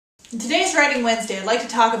In today's Writing Wednesday, I'd like to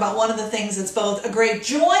talk about one of the things that's both a great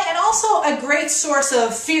joy and also a great source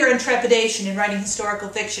of fear and trepidation in writing historical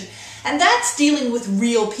fiction. And that's dealing with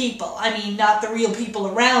real people. I mean, not the real people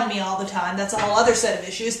around me all the time, that's a whole other set of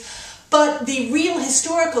issues, but the real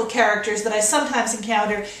historical characters that I sometimes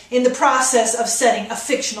encounter in the process of setting a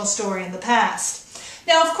fictional story in the past.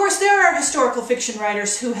 Now, of course, there are historical fiction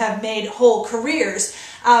writers who have made whole careers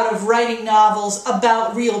out of writing novels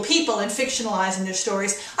about real people and fictionalizing their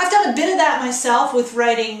stories. I've done a bit of that myself with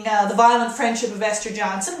writing The Violent Friendship of Esther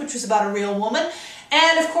Johnson, which was about a real woman,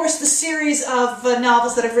 and of course the series of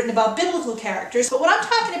novels that I've written about biblical characters. But what I'm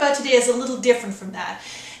talking about today is a little different from that.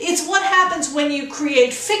 It's what happens when you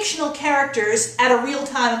create fictional characters at a real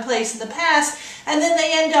time and place in the past, and then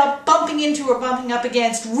they end up bumping into or bumping up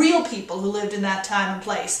against real people who lived in that time and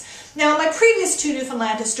place. Now, my previous two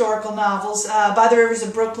Newfoundland historical novels, By the Rivers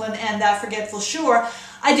of Brooklyn and That Forgetful Shore,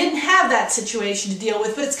 I didn't have that situation to deal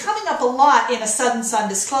with, but it's coming up a lot in A Sudden Sun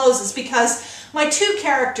Discloses because my two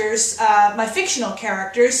characters, my fictional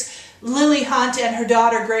characters, Lily Hunt and her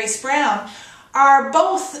daughter Grace Brown, are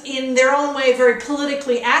both in their own way very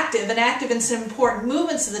politically active and active in some important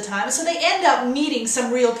movements of the time, so they end up meeting some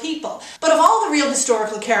real people. But of all the real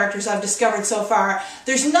historical characters I've discovered so far,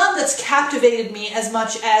 there's none that's captivated me as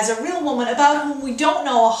much as a real woman about whom we don't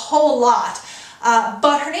know a whole lot.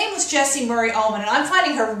 But her name was Jessie Murray Oman, and I'm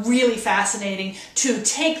finding her really fascinating to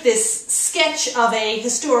take this sketch of a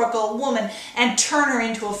historical woman and turn her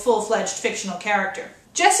into a full-fledged fictional character.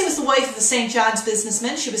 Jessie was the wife of a St. John's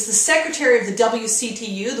businessman. She was the secretary of the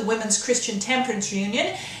WCTU, the Women's Christian Temperance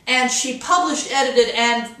Union, and she published, edited,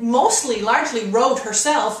 and largely wrote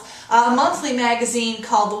herself a monthly magazine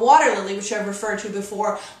called The Water Lily, which I've referred to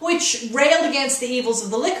before, which railed against the evils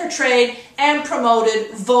of the liquor trade and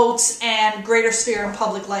promoted votes and greater sphere in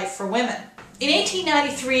public life for women. In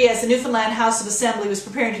 1893, as the Newfoundland House of Assembly was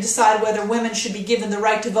preparing to decide whether women should be given the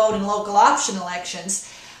right to vote in local option elections,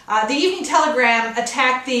 the Evening Telegram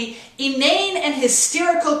attacked the inane and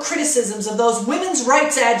hysterical criticisms of those women's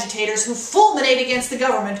rights agitators who fulminate against the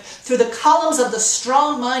government through the columns of the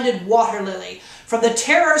strong-minded Water Lily. From the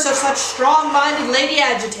terrors of such strong-minded lady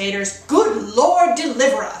agitators, good Lord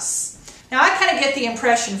deliver us. Now, I kind of get the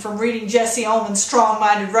impression from reading Jessie Oman's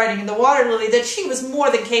strong-minded writing in The Water Lily that she was more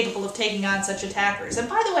than capable of taking on such attackers. And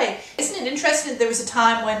by the way, isn't it interesting that there was a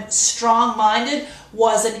time when strong-minded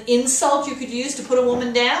was an insult you could use to put a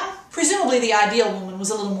woman down? Presumably the ideal woman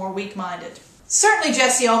was a little more weak-minded. Certainly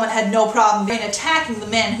Jessie Oman had no problem in attacking the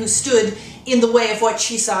men who stood in the way of what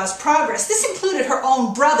she saw as progress. This included her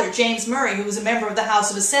own brother, James Murray, who was a member of the House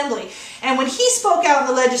of Assembly. And when he spoke out in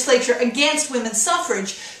the legislature against women's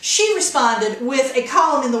suffrage, she responded with a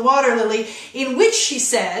column in The Water Lily in which she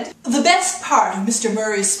said, "The best part of Mr.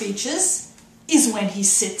 Murray's speeches is when he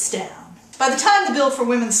sits down." By the time the bill for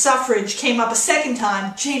women's suffrage came up a second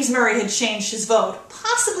time, James Murray had changed his vote.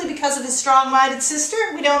 Possibly because of his strong-minded sister?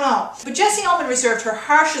 We don't know. But Jessie Oman reserved her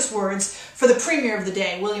harshest words for the premier of the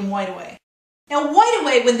day, William Whiteway. Now,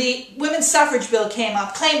 Whiteway, when the women's suffrage bill came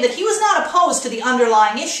up, claimed that he was not opposed to the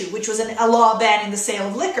underlying issue, which was a law banning the sale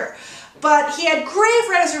of liquor. But he had grave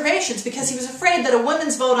reservations because he was afraid that a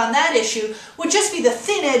women's vote on that issue would just be the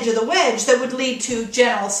thin edge of the wedge that would lead to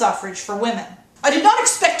general suffrage for women. "I did not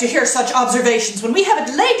expect to hear such observations when we have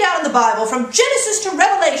it laid down in the Bible from Genesis to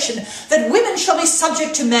Revelation that women shall be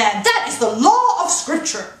subject to man. That is the law of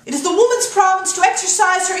Scripture. It is the woman's province to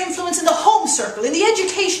exercise her influence in the home circle, in the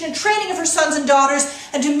education and training of her sons and daughters,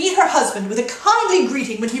 and to meet her husband with a kindly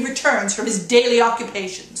greeting when he returns from his daily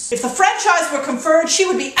occupations. If the franchise were conferred, she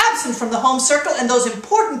would be absent from the home circle, and those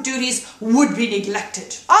important duties would be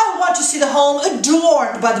neglected. I want to see the home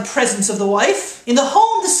adorned by the presence of the wife. In the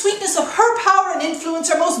home, the sweetness of her power and influence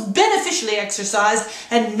are most beneficially exercised,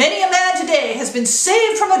 and many a man today has been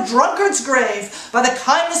saved from a drunkard's grave by the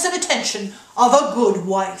kindness and attention of a good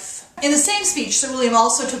wife." In the same speech, Sir William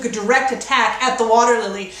also took a direct attack at The Water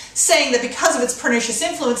Lily, saying that because of its pernicious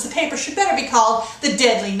influence, the paper should better be called The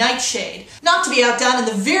Deadly Nightshade. Not to be outdone, in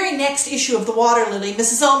the very next issue of The Water Lily,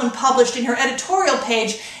 Mrs. Oman published in her editorial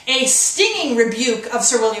page a stinging rebuke of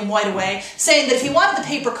Sir William Whiteway, saying that if he wanted the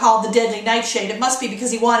paper called The Deadly Nightshade, it must be because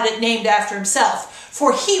he wanted it named after himself,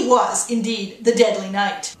 for he was, indeed, the Deadly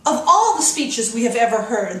Knight. Of all the speeches we have ever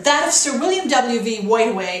heard, that of Sir William W.V.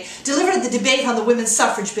 Whiteway, delivered at the debate on the women's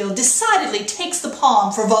suffrage bill, decidedly takes the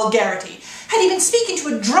palm for vulgarity. Had he been speaking to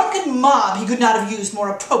a drunken mob, he could not have used more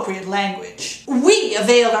appropriate language. We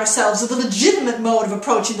availed ourselves of the legitimate mode of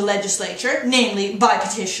approaching the legislature, namely by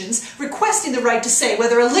petitions, requesting the right to say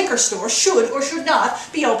whether a liquor store should or should not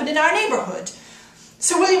be opened in our neighborhood.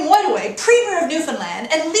 Sir William Whiteway, Premier of Newfoundland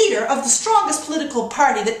and leader of the strongest political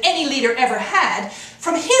party that any leader ever had,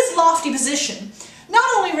 from his lofty position, not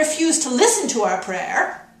only refused to listen to our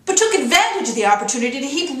prayer, but took advantage of the opportunity to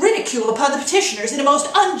heap ridicule upon the petitioners in a most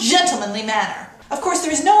ungentlemanly manner. Of course,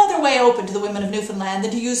 there is no other way open to the women of Newfoundland than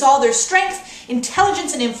to use all their strength,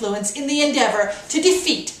 intelligence, and influence in the endeavor to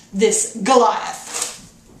defeat this Goliath.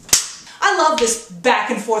 I love this back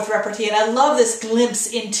and forth repartee, and I love this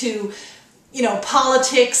glimpse into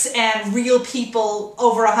politics and real people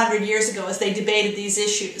over 100 years ago as they debated these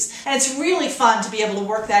issues. And it's really fun to be able to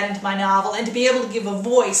work that into my novel and to be able to give a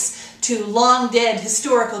voice to long-dead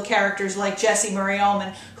historical characters like Jessie Murray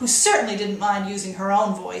Oman, who certainly didn't mind using her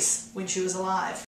own voice when she was alive.